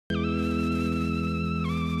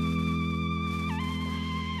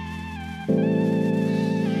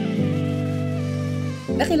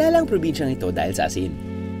Nakilala ang probinsyang ito dahil sa asin.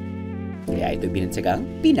 Kaya ito binansagang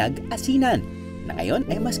Pinag-asinan, na ngayon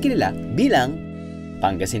ay mas kilala bilang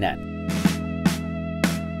Pangasinan.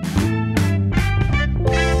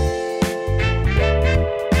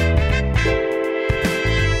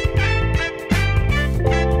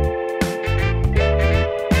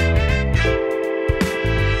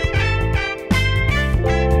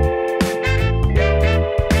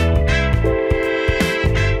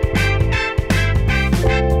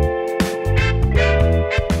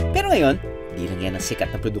 Ngayon, di lang yan ang sikat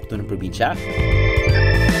na produkto ng probinsya.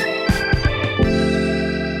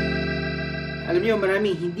 Alam niyo,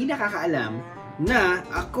 maraming hindi nakakaalam na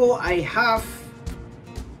ako ay half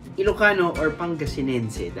Ilocano or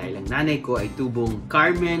Pangasinense dahil ang nanay ko ay tubong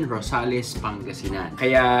Carmen Rosales Pangasinan.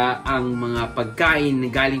 Kaya ang mga pagkain na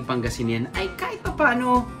galing Pangasinan ay kahit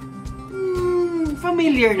paano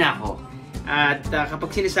familiar na ako. At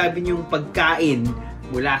kapag sinasabi niyong pagkain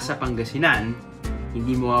mula sa Pangasinan,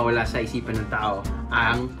 hindi mawawala sa isipan ng tao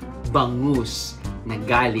ang bangus na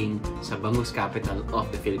galing sa bangus capital of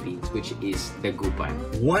the Philippines, which is Dagupan.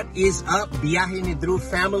 What is up, Biyahe Drew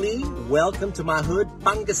family? Welcome to my hood,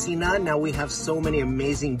 Pangasinan. Now we have so many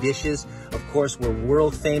amazing dishes. Of course, we're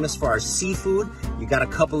world famous for our seafood. You gotta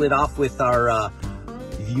couple it off with our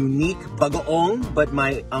unique bagoong. But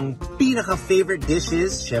ang pinaka-favorite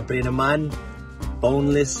dishes, syempre naman,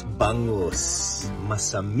 boneless bangus.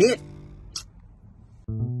 Masamit!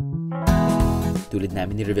 Tulad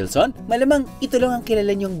namin ni Rovilson, malamang ito lang ang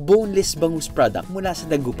kilala niyong boneless bangus product mula sa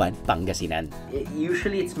Dagupan, Pangasinan.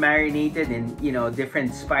 Usually it's marinated in,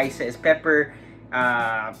 different spices, pepper,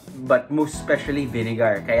 but most especially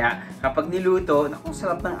vinegar. Kaya kapag niluto, naku,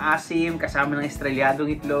 sarap ng asim, kasama ng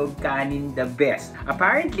estrelyadong itlog, kanin, the best.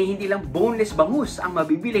 Apparently, hindi lang boneless bangus ang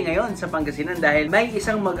mabibili ngayon sa Pangasinan dahil may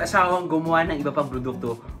isang mag-asawang gumawa ng iba pang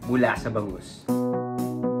produkto mula sa bangus.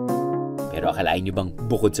 Pero akalain niyo bang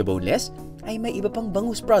bukod sa boneless, ay may iba pang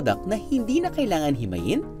bangus product na hindi na kailangan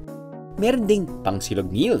himayin? Meron ding pangsilog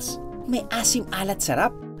meals, may asim alat sarap,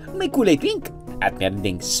 may kulay pink, at meron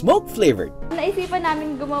ding smoke flavored. Naisipan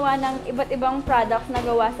namin gumawa ng iba't ibang products na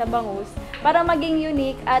gawa sa bangus para maging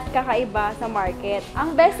unique at kakaiba sa market.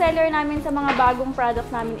 Ang best seller namin sa mga bagong products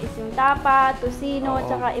namin is yung tapa, tosino,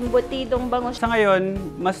 tsaka embutidong bangus. Sa ngayon,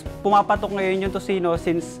 mas pumapatok ngayon yung tosino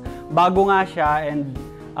since bago nga siya and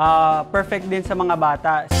perfect din sa mga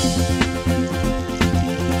bata.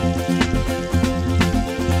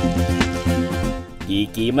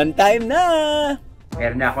 Kikiman time na!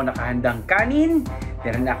 Meron na ako nakahandang kanin,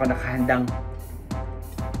 meron na ako nakahandang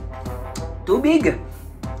tubig.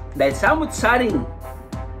 Dahil samut-saring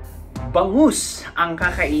bangus ang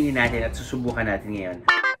kakainin natin at susubukan natin ngayon.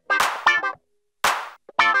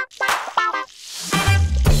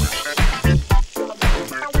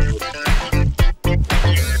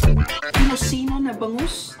 Sino na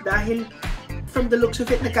bangus dahil from the looks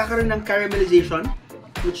of it nagkakaroon ng caramelization,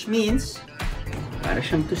 which means para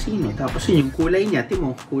siyang tosino. Tapos yun yung kulay niya,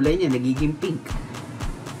 timo, kulay niya nagiging pink.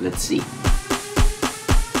 Let's see.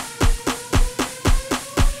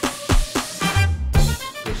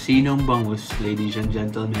 Tosinong bangus, ladies and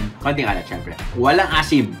gentlemen. Konting alat, syempre. Walang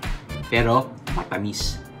asim, pero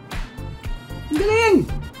matamis. Ang galing!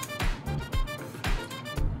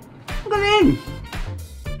 Ang galing!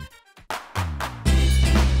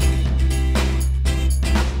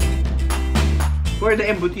 For the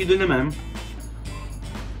embutido naman,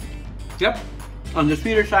 yep, on the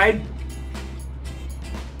sweeter side.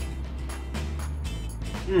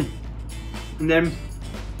 And then,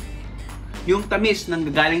 yung tamis nang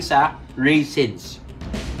gagaling sa raisins.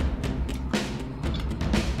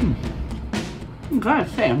 God,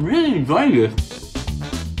 say, I'm really enjoying this.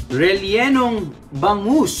 Rellenong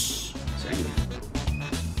bangus.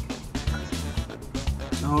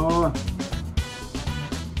 Oh,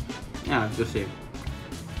 yeah, just say.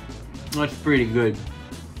 That's pretty good.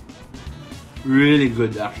 Really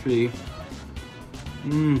good, actually.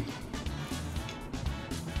 Ang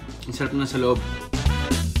sarap na sa loob.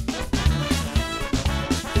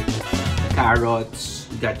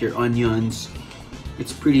 Carrots, you got your onions.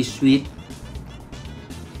 It's pretty sweet.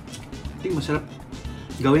 I think masarap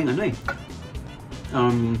gawing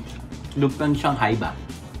lumpiang Shanghai ba?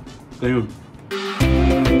 Ganun.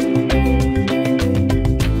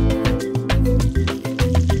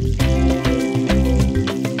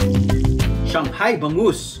 Shanghai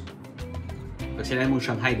bangus. Pag sinabi mong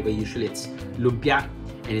Shanghai, diba usually it's lumpia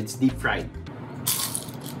and it's deep fried.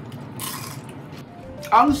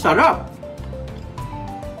 Ang sarap!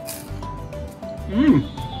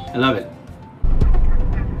 I love it.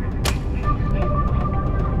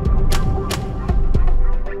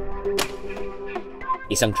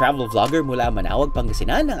 Isang travel vlogger mula Manawag,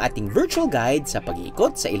 Pangasinan ang ating virtual guide sa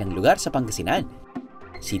pag-iikot sa ilang lugar sa Pangasinan.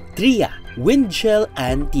 Si Tria Windshell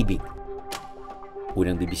and Tibig.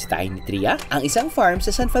 Unang bibisitahin ni Tria ang isang farm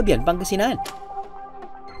sa San Fabian, Pangasinan.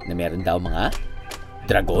 Na meron daw mga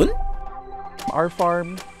dragon? Our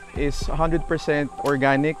farm is 100%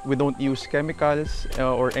 organic. We don't use chemicals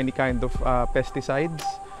or any kind of pesticides.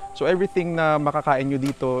 So everything na makakain nyo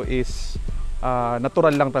dito is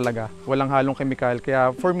natural lang talaga. Walang halong chemical.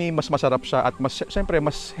 Kaya for me, mas masarap siya at syempre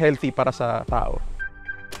mas healthy para sa tao.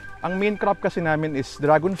 Ang main crop kasi namin is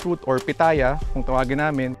dragon fruit or pitaya, kung tawagin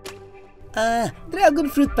namin. Dragon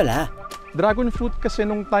fruit pala. Dragon fruit kasi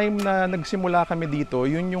nung time na nagsimula kami dito,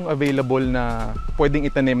 yun yung available na pwedeng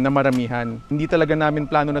itanim na maramihan. Hindi talaga namin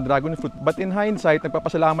plano na dragon fruit. But in hindsight,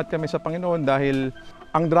 nagpapasalamat kami sa Panginoon dahil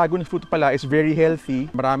ang dragon fruit pala is very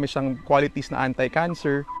healthy. Marami siyang qualities na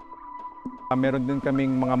anti-cancer. Meron din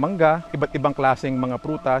kaming mga mangga, iba't ibang klaseng mga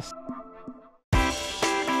prutas.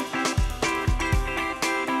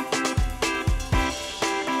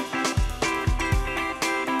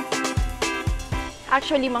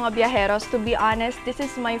 Actually, mga biyaheros, to be honest, this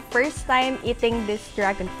is my first time eating this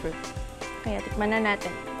dragon fruit. Kaya tikman na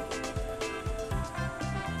natin.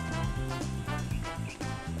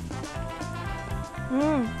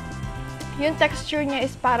 Yung texture niya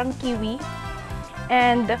is parang kiwi.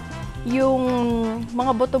 And yung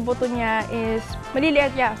mga buto-buto niya is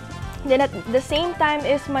maliliit niya. Then at the same time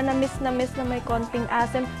is manamis-namis na may konting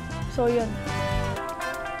asim. So yun.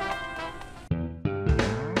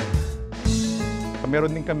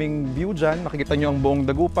 Meron din kaming view dyan. Makikita nyo ang buong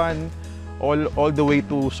Dagupan all the way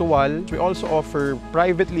to Suwal. We also offer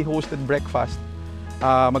privately hosted breakfast.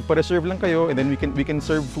 Magpa-reserve lang kayo and then we can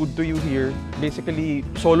serve food to you here. Basically,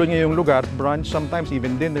 solo nyo yung lugar, brunch, sometimes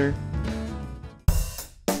even dinner.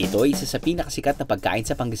 Ito ay isa sa pinakasikat na pagkain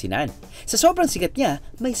sa Pangasinan. Sa sobrang sikat niya,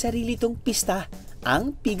 may sarili itong pista,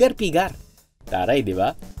 ang pigar-pigar. Taray, di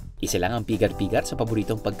ba? Isa lang ang pigar-pigar sa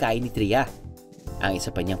paboritong pagkain ni Tria. Ang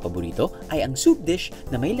isa pa niyang paborito ay ang soup dish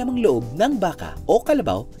na may lamang loob ng baka o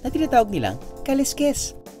kalabaw na tinatawag nilang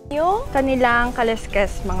kaleskes. Yung kanilang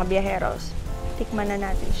kaleskes, mga biyaheros. Tikman na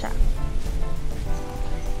natin siya.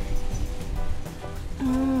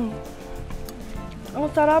 Ang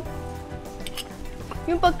sarap.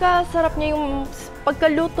 Yung pagkasarap niya, yung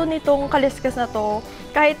pagkaluto nitong kaleskes na to,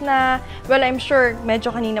 kahit na, well, I'm sure, medyo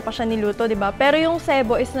kanina pa siya niluto, di ba? Pero yung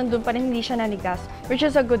sebo is nandun pa rin, hindi siya nanigas, which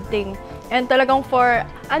is a good thing. And talagang for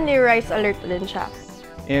rice alert din siya.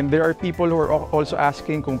 And there are people who are also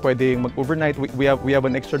asking kung pwedeng mag-overnight. We have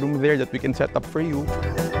an extra room there that we can set up for you.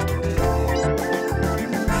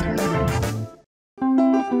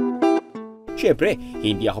 Siyempre,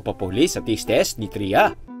 hindi ako papuli sa taste test ni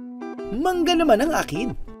Tria. Mangga naman ang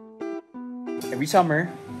akin. Every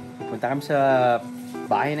summer, pupunta kami sa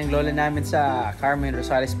bahay ng lola namin sa Carmen,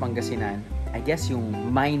 Rosales, Pangasinan. I guess yung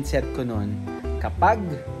mindset ko nun, kapag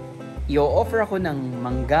i-offer ako ng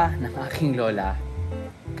mangga ng aking lola,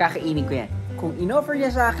 kakainin ko yan. Kung in-offer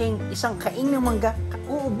niya sa akin isang kain ng mangga,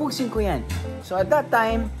 uubusin ko yan. So at that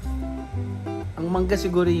time, ang mangga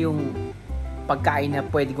siguro yung pagkain na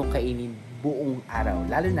pwede kong kainin buong araw.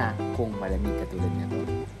 Lalo na kung malamig katulad nito.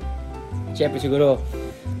 Siyempre siguro,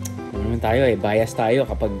 naman tayo bias tayo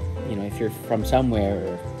kapag, if you're from somewhere,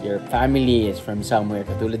 or your family is from somewhere,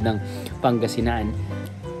 katulad ng Pangasinan,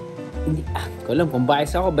 hindi, ko alam kung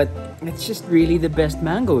bias ako, but it's just really the best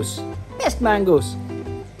mangoes. Best mangoes!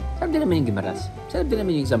 Sarap din naman yung Gimaras. Sarap din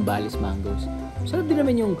naman yung Zambales mangoes. Sarap din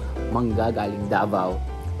naman yung mangga galing Davao.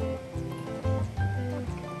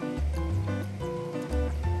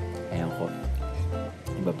 Ayan ko.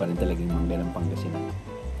 Iba pa rin talagang mangga ng Pangasinan.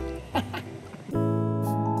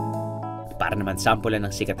 Para naman sampulan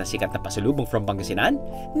ng sikat na pasalubong from Pangasinan,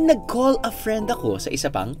 nag-call a friend ako sa isa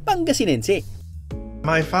pang Pangasinense.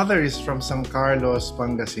 My father is from San Carlos,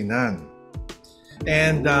 Pangasinan.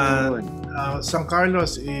 And San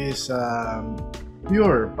Carlos is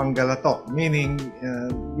pure Pangalatok, meaning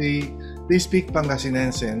they speak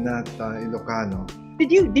Pangasinense, not Ilocano.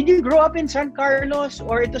 Did you grow up in San Carlos,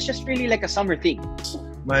 or it was just really like a summer thing?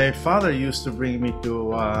 My father used to bring me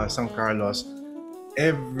to San Carlos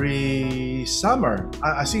every summer.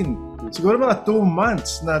 As in, siguro mga 2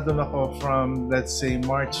 months na doon ako from, let's say,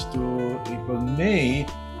 March to April, May.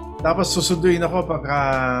 Tapos susunduin ako pagka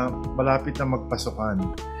malapit na magpasukan.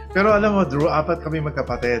 Pero alam mo, Drew, 4 kami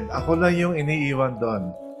magkapatid. Ako lang yung iniiwan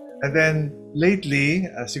doon. And then, lately,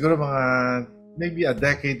 siguro mga maybe a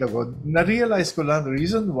decade ago, na-realize ko lang the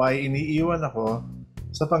reason why iniiwan ako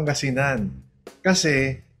sa Pangasinan.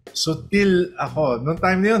 Kasi, sutil ako. Noong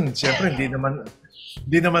time na yun, syempre,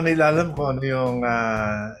 Di naman nila alam kung ano yung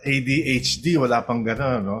ADHD, wala pang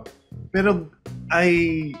gano'n, no? Pero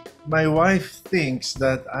my wife thinks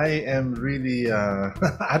that I am really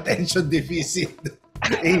attention deficit,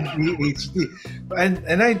 ADHD,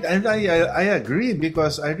 and I agree,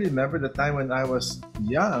 because I remember the time when I was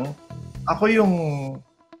young, ako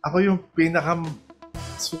yung pinaka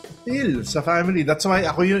sutil sa family. That's why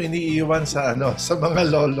ako yung iniiwan sa mga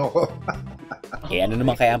lolo ko. Ano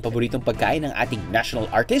naman kaya ang paboritong pagkain ng ating national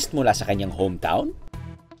artist mula sa kanyang hometown?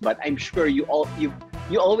 But I'm sure you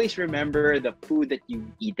always remember the food that you've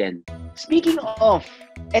eaten. Speaking of,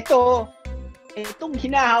 itong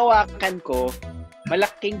hinahawakan ko,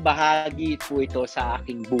 malaking bahagi po ito sa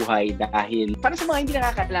aking buhay dahil para sa mga hindi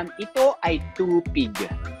nakakaalam, ito ay tupig.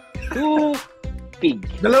 Tupig.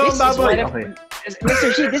 Dalawang baboy. Okay. Mr.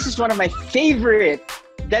 G, this is one of my favorite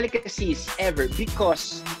delicacies ever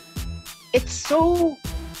because it's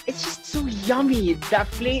just so yummy.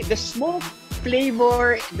 The smoke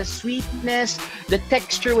flavor, the sweetness, the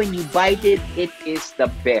texture when you bite it, it is the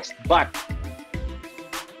best. But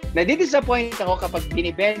nadidisappoint ako kapag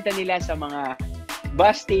binibenta nila sa mga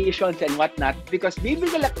bus stations and whatnot because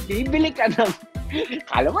bibili ka ng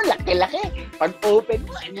kala mo laki-laki. Pag open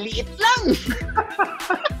mo, ang liit lang.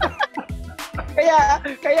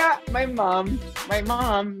 Kaya my mom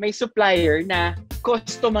may supplier na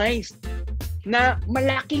customized na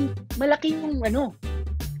malaki yung malaki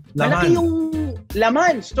yung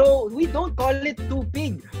laman. So we don't call it too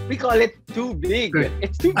big. We call it too big.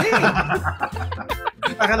 It's too big.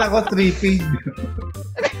 Akala ko 3 pig.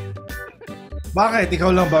 Bakit?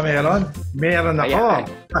 Ikaw lang ba meron? Meron ako.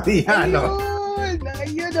 Ayan.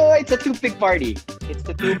 It's a too-pig party. It's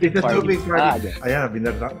a too-pig party. Ayan,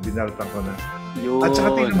 binaltan ko na. Yun. At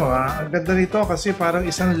saka tingnan mo ang ganda nito kasi parang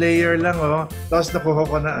isang layer lang tapos nakuha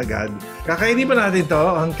ko na agad. Kakainin ba natin to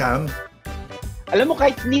on cam? Alam mo,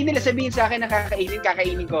 kahit hindi nila sabihin sa akin na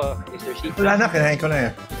kakainin ko, Mr. Sheep. Wala na, kinain ko na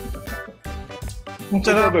yan. Ang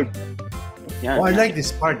sarap. I like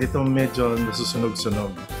this part. Ito medyo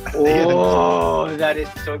nasusunog-sunog. Oh, that is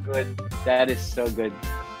so good. That is so good.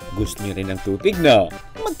 Gusto niyo rin ng tubig, no?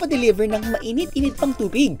 Magpa-deliver ng mainit-init pang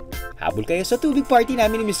tubig. Habol kayo sa tubig party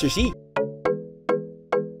namin ni Mr. C.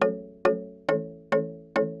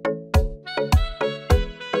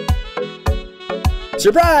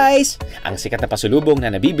 Surprise! Ang sikat na pasulubong na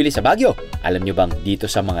nabibili sa Baguio. Alam nyo bang dito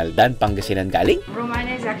sa Mangaldan, Pangasinan galing?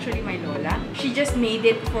 Romana is actually my lola. She just made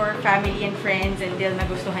it for family and friends until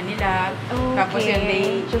nagustuhan nila. Okay. Tapos yun,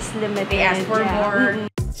 they asked for more.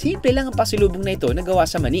 Simple lang ang pasulubong na ito na gawa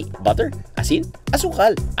sa mani, butter, asin,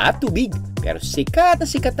 asukal, at tubig. Pero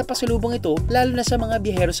sikat na pasulubong ito lalo na sa mga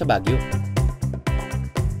biyahero sa Baguio.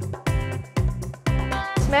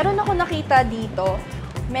 Meron ako nakita dito.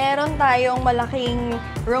 Meron tayong malaking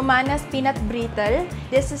Romanas peanut brittle.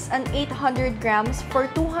 This is an 800 grams for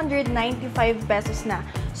 295 pesos na.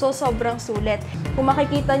 So, sobrang sulit. Kung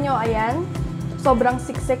makikita nyo, ayan, sobrang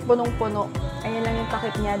siksik, punong-puno. Ayan lang yung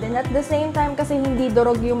takip niya. Then at the same time, kasi hindi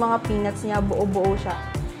durog yung mga peanuts niya, buo-buo siya.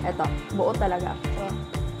 Eto, buo talaga. So,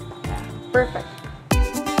 perfect.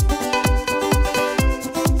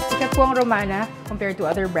 Sikat po ang Romana compared to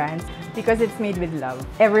other brands because it's made with love.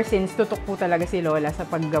 Ever since, tutok po talaga si Lola sa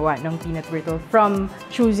paggawa ng peanut brittle. From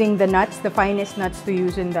choosing the nuts, the finest nuts to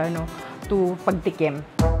use in the, to pagtikim.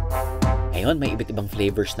 Ngayon, may iba't ibang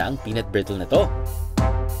flavors na ang peanut brittle na to.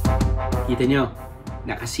 Kita nyo,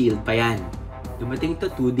 naka-sealed pa yan. Dumating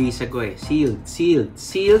to 2 days ago eh. Sealed.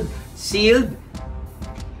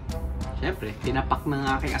 Siyempre, pinapak ng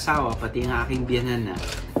aking asawa, pati ng aking biyanan na.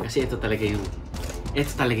 Kasi ito talaga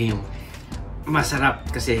yung masarap.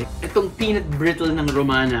 Kasi itong peanut brittle ng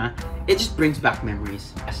Romana, it just brings back memories.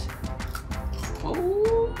 Yes.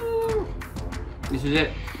 Oh! This is it.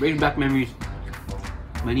 Brings back memories.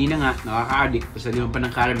 Manina nga, nakaka-addict. Pasaliwan pa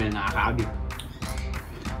ng caramel, nakaka-addict.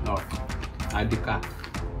 Oh, addict ka.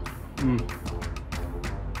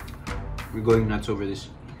 We're going nuts over this.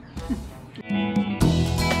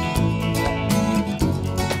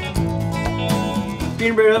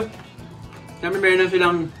 Peanut brittle. Meron na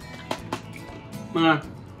silang mga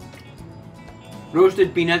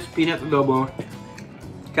roasted peanuts, peanut adobo,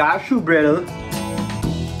 cashew brittle,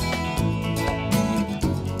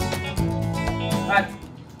 at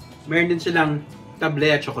meron din silang table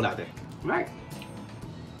at tsokolate. Alright.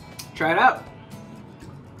 Try it out.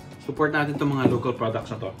 Support natin itong mga local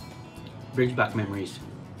products na to. Brings back memories.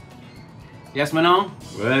 Yes, Manong?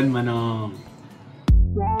 Good, Manong.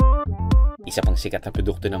 Isa pang sikat na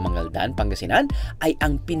produkto ng Mangaldan, Pangasinan ay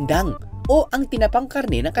ang pindang o ang tinapang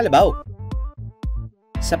karne ng kalabaw.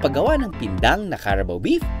 Sa paggawa ng pindang na Carabao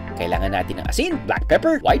beef, kailangan natin ng asin, black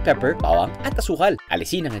pepper, white pepper, bawang at asukal.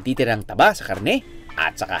 Alisin ang natitirang taba sa karne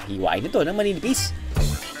at saka hiwain ito ng maninipis.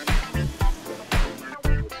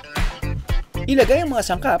 Ilagay ang mga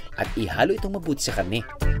sangkap at ihalo itong mabuti sa karne.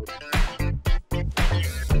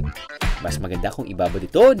 Mas maganda kung ibabad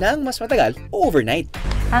ito ng mas matagal o overnight.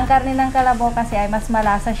 Ang karne ng kalabaw kasi ay mas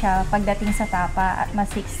malasa siya pagdating sa tapa at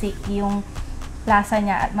mas siksik yung lasa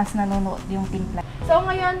niya at mas nanunuot yung timpla. So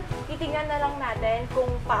ngayon, titingnan na lang natin kung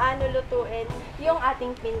paano lutuin yung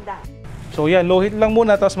ating pinda. So yan, low heat lang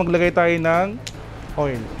muna tapos maglagay tayo ng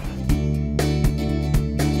oil.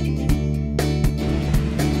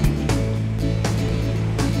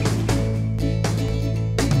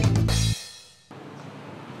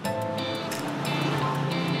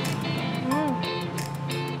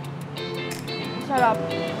 Sarap.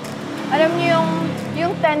 Alam niyo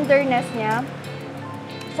yung tenderness niya,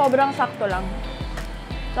 sobrang sakto lang.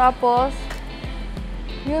 Tapos,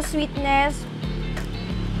 yung sweetness,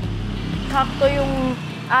 sakto yung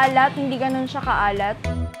alat, hindi ganun siya kaalat.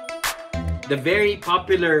 The very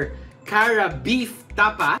popular Cara Beef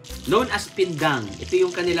Tapa, known as Pindang. Ito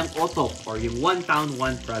yung kanilang otok or yung one town,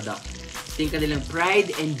 one product. Ito yung kanilang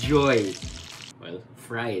pride and joy. Well,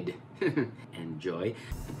 fried and joy.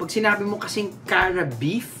 Pag sinabi mo kasing Cara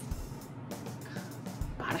Beef,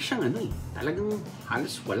 para siyang talagang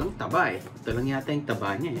halos walang taba eh. Ito lang yata yung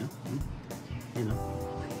taba niya. You know?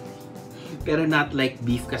 Pero not like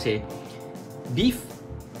beef kasi. Beef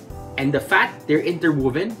and the fat, they're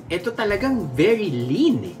interwoven. Ito talagang very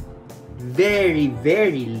lean eh. Very,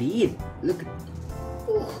 very lean. Look at...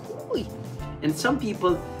 And some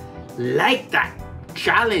people like that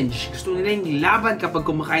challenge. Gusto nila yung laban kapag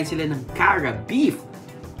kumakain sila ng Cara Beef,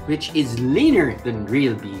 which is leaner than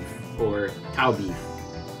real beef or cow beef.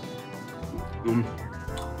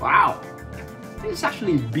 Wow! It's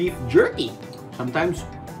actually beef jerky. Sometimes,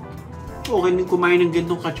 okay din kumain ng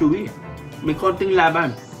gantong kachewy. May konting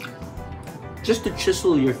laban. Just to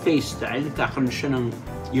chisel your face dahil nagkakaroon siya ng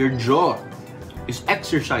your jaw is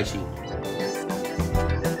exercising.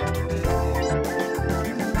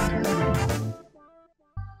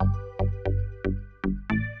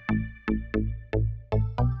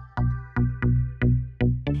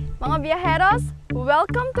 Mga biyaheros,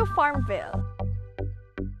 welcome to Farmville.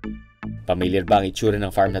 Familiar ba ang itsura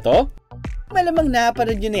ng farm na to? Malamang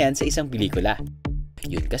napanood nyo na yan sa isang pelikula.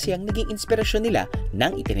 Yun kasi ang naging inspirasyon nila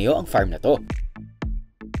nang itinayo ang farm na to.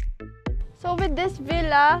 So with this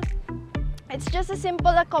villa, it's just a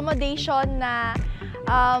simple accommodation na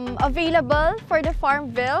available for the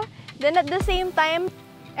Farmville. Then at the same time,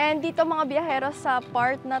 and dito mga biyaheros sa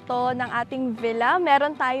part na to ng ating villa,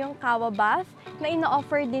 meron tayong kawa bath na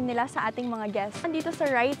ino-offer din nila sa ating mga guests. Dito sa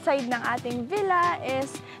right side ng ating villa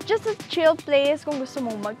is just a chill place kung gusto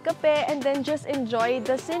mong magkape and then just enjoy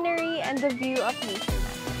the scenery and the view of nature.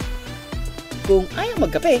 Kung ayaw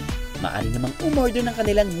magkape, maaari namang umorder ng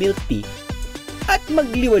kanilang milk tea at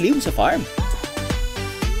magliwaliw sa farm.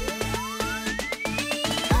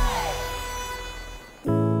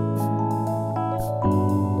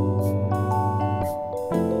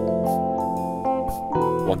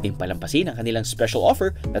 Huwag din palampasin ang kanilang special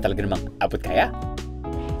offer na talaga namang abot kaya.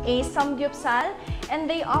 A samgyupsal, and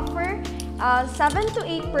they offer 7 to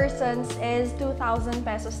 8 persons is 2,000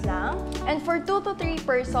 pesos lang. And for 2 to 3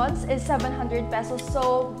 persons is 700 pesos.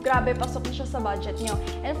 So, grabe, pasok na siya sa budget nyo.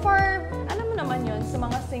 And for, alam mo naman yun, sa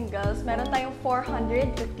mga singles, meron tayong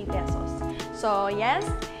 450 pesos. So, yes,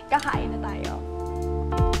 kakain na tayo.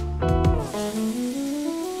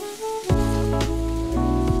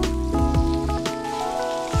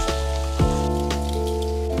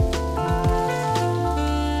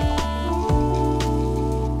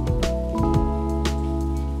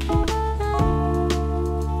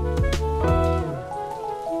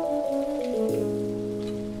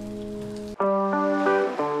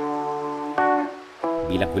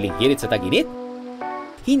 Bilang huling hirit sa tag-init,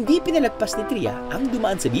 hindi pinalagpas ni Tria ang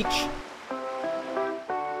dumaan sa beach.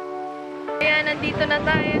 Ayan, nandito na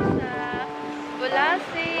tayo sa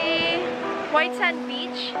Bulasi White Sand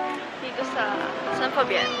Beach dito sa San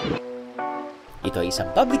Fabian. Ito ay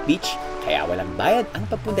isang public beach, kaya walang bayad ang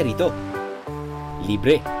pagpunta rito.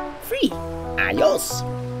 Libre, free, ayos!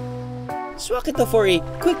 Swak ito for a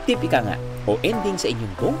quick tip ika nga o ending sa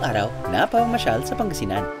inyong buong araw na pamamasyal sa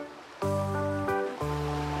Pangasinan.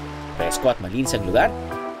 Presko at malinis ang lugar,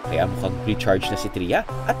 kaya mukhang recharge na si Tria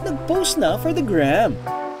at nag-post na for the gram.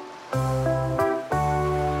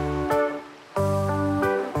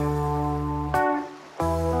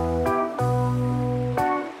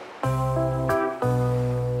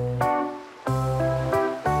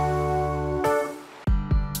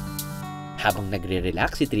 Habang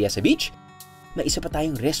nagre-relax si Tria sa beach, may isa pa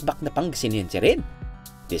tayong restback na Pangasinense rin.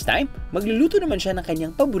 This time, magluluto naman siya ng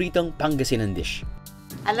kanyang paboritong Pangasinan dish.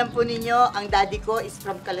 Alam po ninyo, ang daddy ko is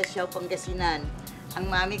from Calasiao, Pangasinan. Ang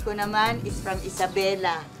mami ko naman is from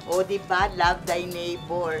Isabela. O diba, love thy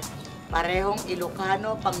neighbor. Parehong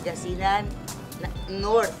Ilocano, Pangasinan,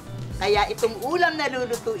 North. Kaya itong ulam na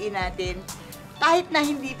lulutuin natin, kahit na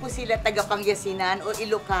hindi po sila taga Pangasinan o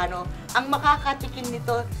Ilocano, ang makakatikim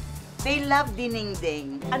nito, they love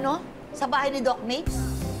dinengdeng. Ano? Sa bahay ni Doc Mix?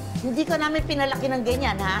 Hindi ka namin pinalaki ng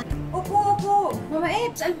ganyan, ha? Opo. Mama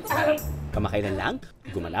Eps, Kamakailan lang,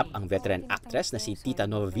 gumanap ang veteran actress na si Tita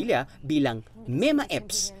Nova Villa bilang Mema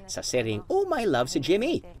Eps sa seryeng Oh My Love sa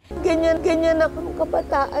GMA. Ganyan akong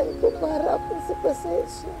kabataan ko para akong si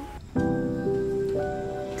Pasensya.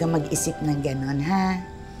 Huwag ka mag-isip ng ganon, ha?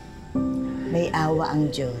 May awa ang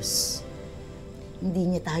Diyos.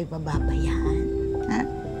 Hindi niya tayo pababayaan, ha?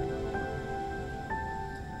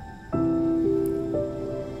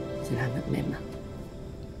 Salamat, Mema.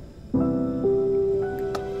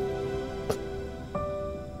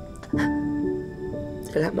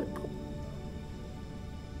 Salamat po.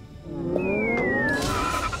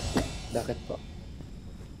 Bakit po?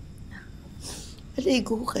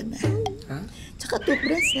 Maligo ka na. Ha? Tsaka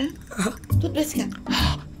toothbrush, ha? Toothbrush ka.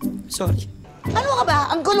 Sorry. Ano ka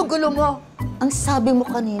ba? Ang gulo-gulo mo. Ang sabi mo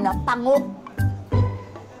kanina, pango.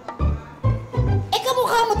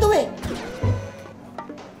 Kamukha mo to eh.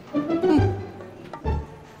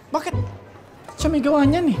 Bakit? Siya may gawa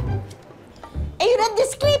niyan eh. Yun ang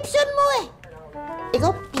description mo eh.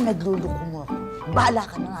 Ikaw, pinagluluko mo. Bahala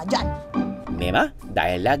ka na nga dyan. Mema,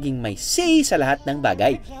 dahil laging may say sa lahat ng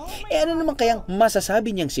bagay. Ano naman kayang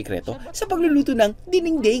masasabi niyang sikreto sa pagluluto ng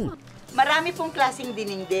dinengdeng? Marami pong klaseng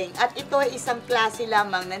dinengdeng at ito ay isang klase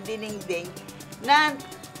lamang ng dinengdeng na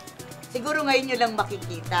siguro ngayon nyo lang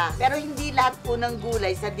makikita. Pero hindi lahat po ng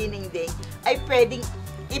gulay sa dinengdeng ay pwedeng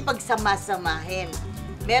ipagsama-samahin.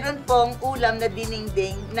 Meron pong ulam na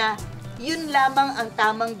dinengdeng na yun lamang ang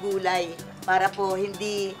tamang gulay para po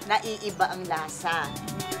hindi naiiba ang lasa.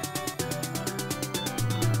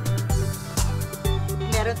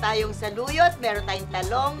 Meron tayong saluyot, meron tayong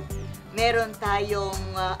talong, meron tayong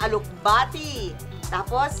alukbati.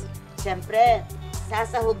 Tapos, siyempre,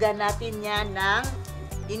 sasahugan natin yan ng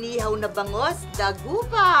inihaw na bangos,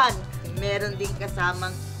 dagupan. Meron din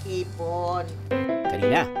kasamang hipon.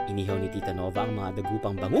 Kanina, inihaw ni Tita Nova ang mga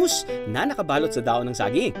dagupang bangus na nakabalot sa daon ng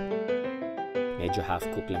saging. Medyo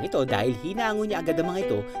half-cook lang ito dahil hinango niya agad ang mga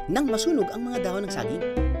ito nang masunog ang mga dahon ng saging.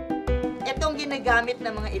 Itong ginagamit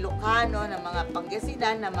ng mga Ilocano, ng mga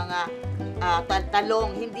Pangasinan, ng mga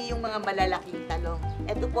talong, hindi yung mga malalaking talong.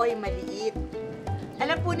 Ito po ay maliit.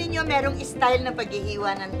 Alam po ninyo, merong style na paghihiwa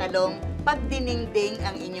ng talong pag dinengdeng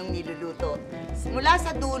ang inyong niluluto. Mula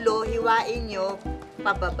sa dulo, hiwain nyo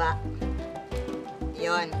pababa.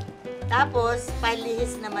 Yon. Tapos,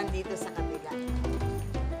 palihis naman dito sa kabila.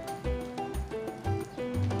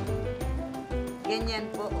 Ganyan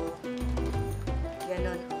po, oh.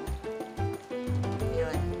 Ganon, oh.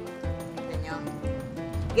 Yun. Ito nyo.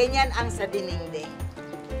 Ganyan ang sa dinengdeng.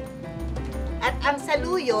 At ang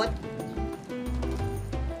saluyot,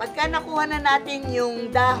 pagka nakuha na natin yung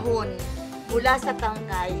dahon mula sa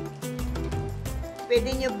tangkay,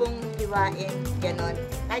 pwede nyo pong hiwain, ganon.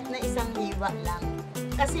 Kahit na isang hiwa lang.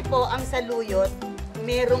 Kasi po, ang saluyot,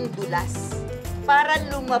 merong dulas. Para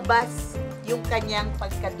lumabas yung kanyang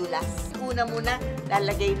pagkadulas. Una muna,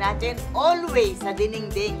 lalagay natin always sa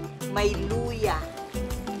dinengdeng may luya.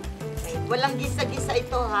 Okay. Walang gisa-gisa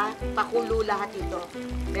ito ha, pakulo lahat ito.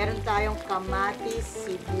 Meron tayong kamatis,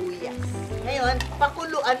 sibuyas. Ngayon,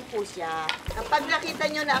 pakuluan po siya. Kapag nakita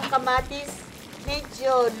nyo na ang kamatis,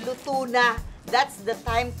 medyo luto na. That's the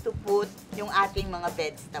time to put yung ating mga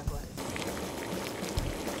vegetables.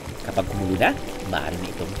 Kapag kumulo na, maaari na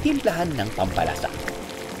itong timplahan ng pampalasa.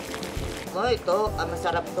 Oh, ito,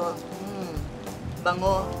 masarap to.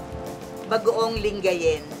 Bango. Bagoong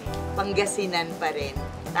linggayen. Pangasinan pa rin.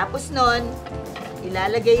 Tapos nun,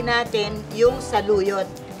 ilalagay natin yung saluyot.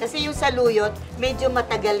 Kasi yung saluyot, medyo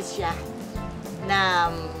matagal siya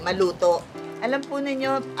na maluto. Alam po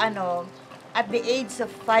ninyo, at the age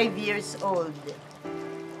of 5 years old,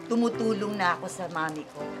 tumutulong na ako sa mami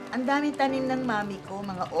ko. Ang daming tanim ng mami ko,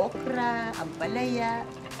 mga okra, ampalaya,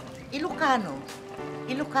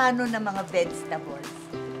 Ilocano na mga vegetables.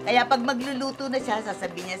 Kaya pag magluluto na siya,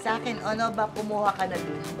 sasabihin niya sa akin, kumuha ka na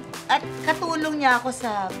dun. At katulong niya ako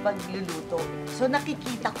sa pagluluto. So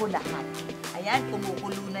nakikita ko lahat. Ayan,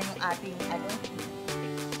 kumukulo na yung ating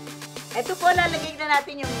Ito po, lalagay na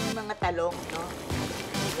natin yung mga talong, no?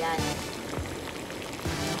 Ayan.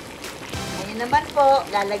 Ngayon naman po,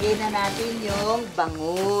 lalagay na natin yung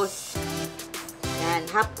bangus. Yan,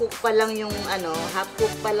 half cook pa lang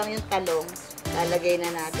yung talong. Lalagay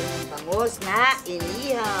na natin yung bangus na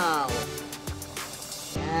inihaw.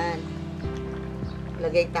 Yan.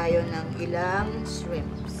 Lagay tayo ng ilang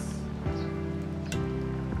shrimps.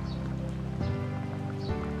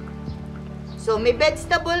 So, may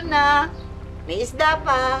vegetable na, may isda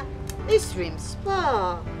pa, may shrimps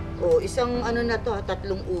pa. O, isang na to, 3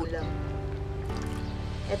 ulam.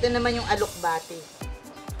 Ito naman yung alokbati.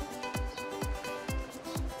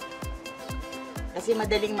 Kasi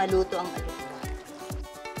madaling maluto ang alokbati.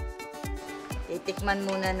 Titikman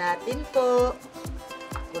muna natin po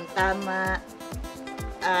kung tama.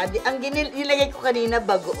 Ang nilagay ko kanina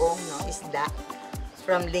bagoong, no? Isda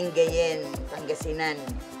from Lingayen, Pangasinan.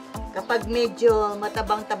 Kapag medyo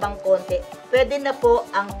matabang-tabang konti, pwede na po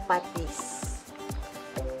ang patis.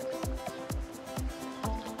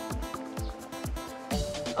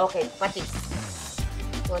 Okay, patis.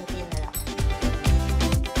 Konti na lang.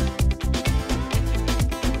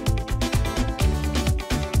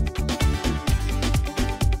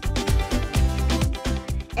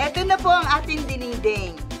 Ito na po ang ating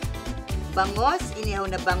dinengdeng. Bangos, inihaw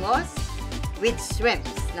na bangos with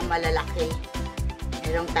shrimps na malalaki.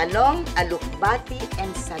 Merong talong, alukbati,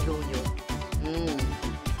 and saluyo.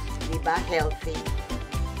 Diba? Healthy.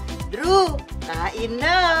 Drew, kain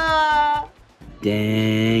na!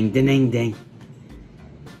 Dang, dang, dang.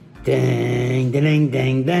 Dang, dang,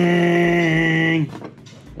 dang, dang.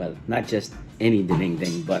 Well, not just any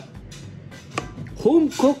dinengdeng, but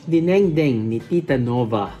home-cooked dinengdeng ni Tita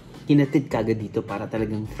Nova. Kinatid kagad dito para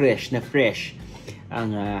talagang fresh na fresh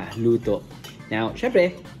ang luto. Now,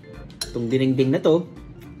 syempre, itong dinengdeng na to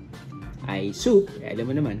ay soup. Alam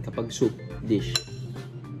mo naman, kapag soup dish,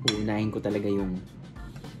 uunahin ko talaga yung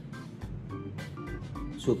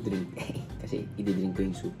soup drink. Kasi i-drink ko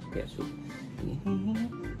yung soup. Kaya soup.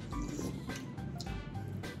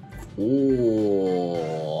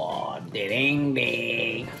 Oh,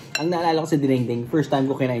 dinengdeng. Ang naalala ko sa dinengdeng, first time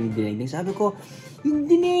ko kinain yung dinengdeng, sabi ko,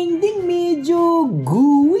 yung dinengdeng medyo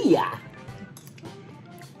gooey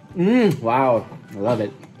Wow. I love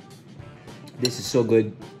it. This is so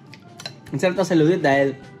good. Ang sarap na salulit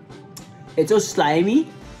dahil it's so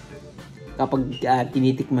slimy. Kapag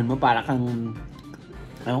tinitikman mo, para kang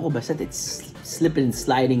basta it's slipping and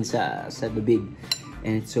sliding sa bibig.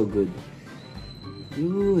 And it's so good.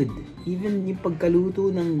 Dude, even yung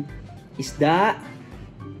pagkaluto ng isda.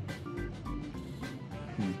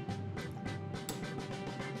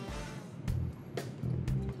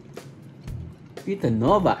 Tita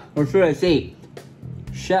Nova, or should I say,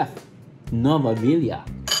 Chef Nova Villa.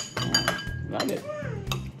 Love it.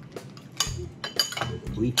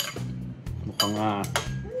 Uy, mukhang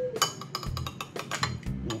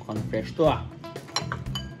fresh to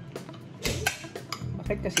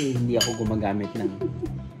Bakit kasi hindi ako gumagamit ng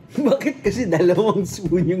bakit kasi 2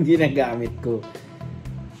 spoon yung ginagamit ko?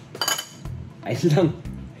 Ayos lang.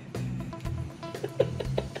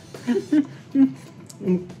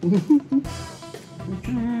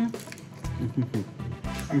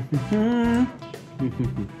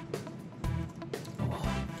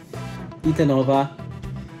 Tita Nova,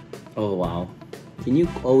 oh wow, can you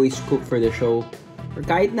always cook for the show? Or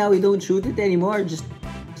kahit now we don't shoot it anymore, just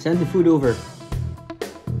send the food over.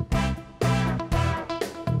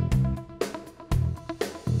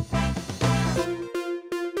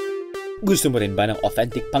 Gusto mo rin ba ng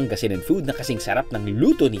authentic Pangasinan food na kasing sarap ng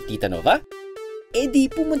luto ni Tita Nova? E di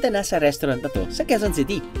pumunta na sa restaurant na to sa Quezon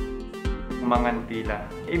City. Mangantila.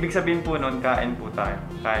 Ibig sabihin po nun, kain po tayo.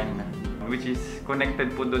 Kain na. Which is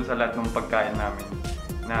connected po dun sa lahat ng pagkain namin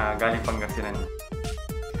na galing Pangasinan.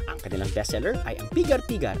 Ang kanilang bestseller ay ang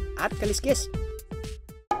pigar-pigar at kaliskis.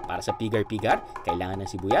 Para sa pigar-pigar, kailangan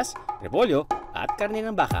ng sibuyas, repolyo at karne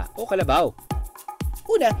ng baka o kalabaw.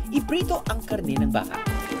 Una, iprito ang karne ng baka.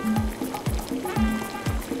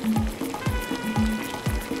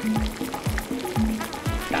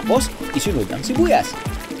 Tapos, isunod ang sibuyas.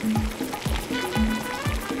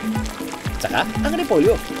 Saka, ang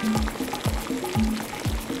repolyo.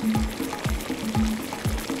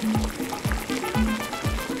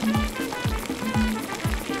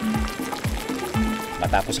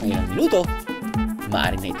 Matapos ang ilang minuto,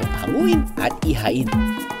 maaari na itong hanguin at ihain.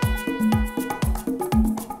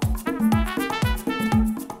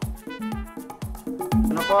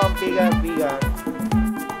 Ano po ang pigar-pigar?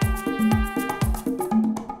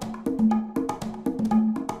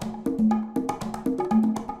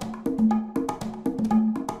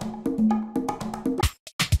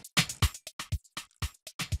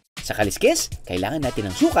 Sa kaliskis, kailangan natin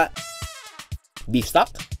ng suka, beef stock,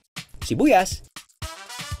 sibuyas,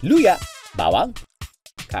 luya, bawang,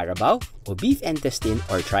 carabao o beef intestine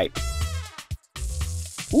or tripe.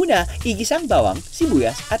 Una, igisa ang bawang,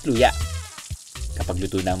 sibuyas at luya. Kapag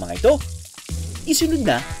luto na ang mga ito, isunod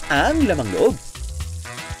na ang lamang loob.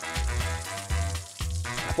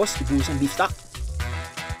 Tapos ibuhos ang beef stock,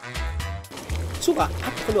 suka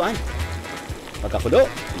at pakuluan.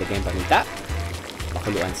 Pagkakulo, ilagay ang paminta,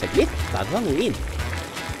 pakuluan saglit bago hanguin.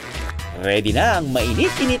 Ready na ang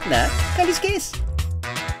mainit-init na kaliskis!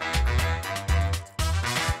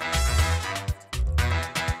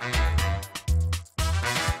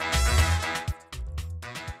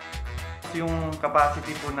 Yung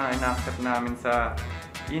capacity po na ina-accept namin sa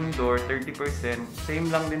indoor, 30%, same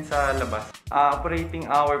lang din sa labas. Operating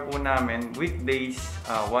hour po namin, weekdays,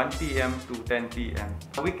 1 p.m. to 10 p.m.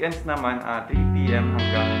 Weekends naman, 3 p.m.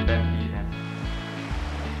 hanggang 10 p.m.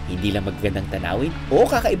 Hindi lang magagandang tanawin o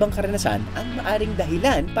kakaibang karanasan ang maaring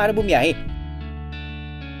dahilan para bumiyahe.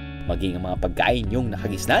 Maging ang mga pagkain niyong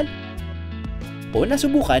nakagisnan o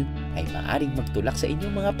nasubukan ay maaring magtulak sa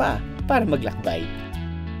inyong mga paa para maglakbay.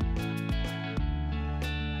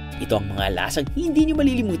 Ito ang mga lasang hindi niyo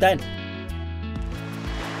malilimutan.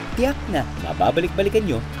 Tiyak na mababalik-balikan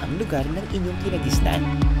niyo ang lugar ng inyong kinagisnan.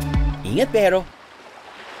 Ingat pero!